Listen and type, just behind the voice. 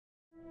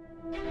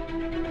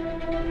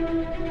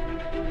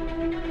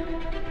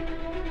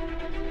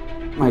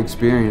My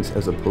experience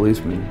as a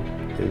policeman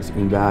is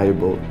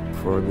invaluable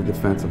for the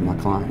defense of my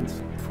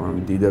clients,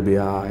 from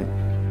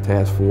DWI,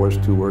 task force,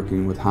 to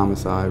working with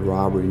homicide,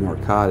 robbery,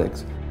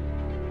 narcotics.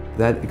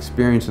 That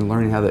experience in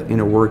learning how the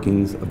inner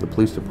workings of the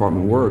police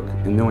department work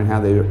and knowing how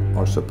they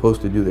are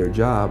supposed to do their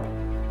job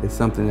is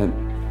something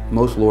that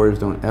most lawyers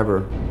don't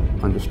ever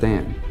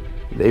understand.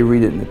 They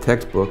read it in the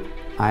textbook.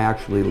 I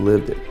actually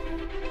lived it.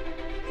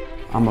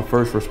 I'm a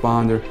first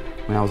responder.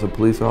 When I was a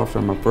police officer,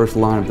 I'm a first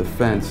line of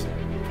defense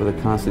for the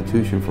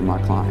Constitution for my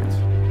clients.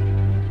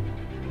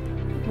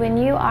 When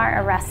you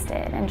are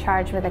arrested and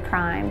charged with a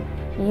crime,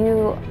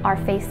 you are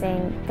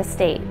facing the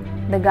state,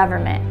 the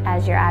government,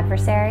 as your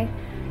adversary.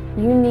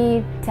 You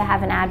need to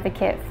have an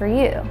advocate for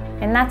you,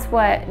 and that's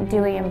what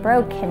Dewey and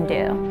Braud can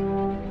do.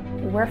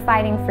 We're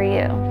fighting for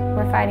you.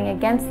 We're fighting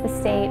against the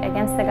state,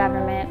 against the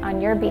government, on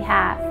your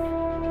behalf.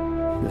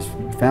 This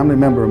family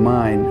member of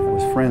mine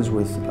was friends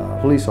with a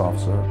police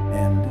officer,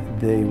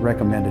 and they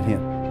recommended him.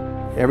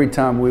 Every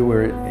time we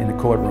were in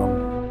the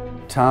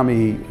courtroom,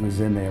 Tommy was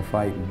in there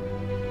fighting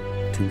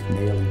tooth,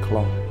 nail, and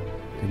claw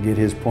to get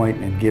his point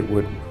and get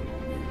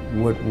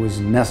what was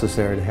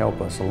necessary to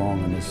help us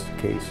along in this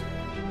case.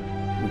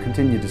 We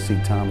continue to see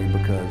Tommy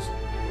because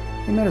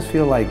he made us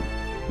feel like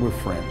we're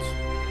friends,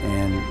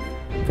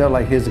 and felt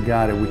like he's a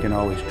guy that we can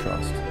always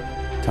trust.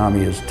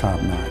 Tommy is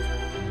top-notch.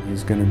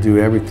 He's going to do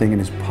everything in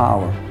his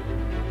power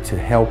to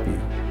help you,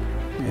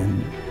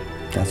 and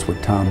that's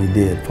what Tommy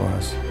did for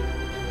us.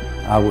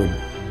 I would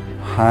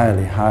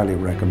highly, highly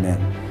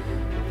recommend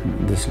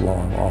this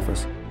law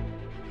office.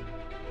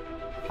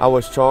 I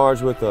was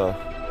charged with a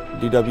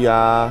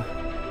DWI.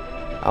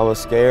 I was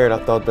scared. I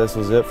thought this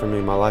was it for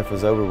me. My life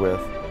was over with.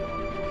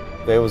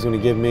 They was going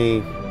to give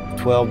me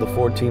 12 to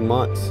 14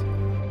 months.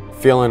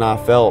 Feeling I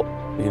felt,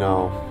 you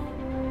know,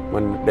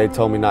 when they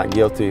told me not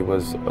guilty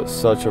was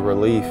such a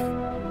relief.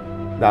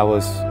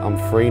 I'm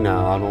free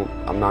now.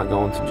 I'm not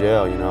going to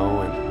jail, you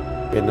know,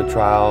 and in the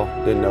trial,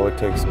 didn't know what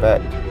to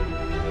expect.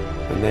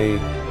 And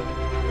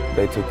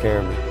they took care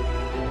of me.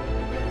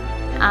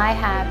 I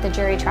have the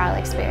jury trial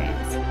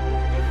experience.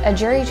 A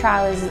jury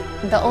trial is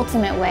the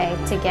ultimate way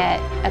to get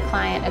a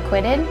client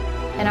acquitted,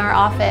 and our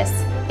office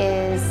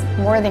is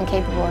more than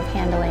capable of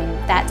handling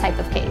that type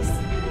of case.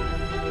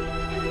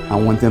 I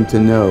want them to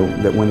know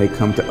that when they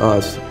come to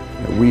us,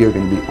 that we are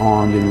going to be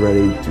armed and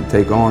ready to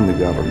take on the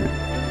government.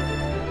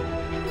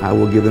 I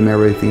will give them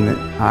everything that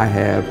I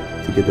have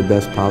to get the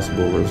best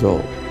possible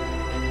result.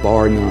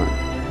 Bar none,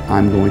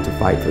 I'm going to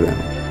fight for them.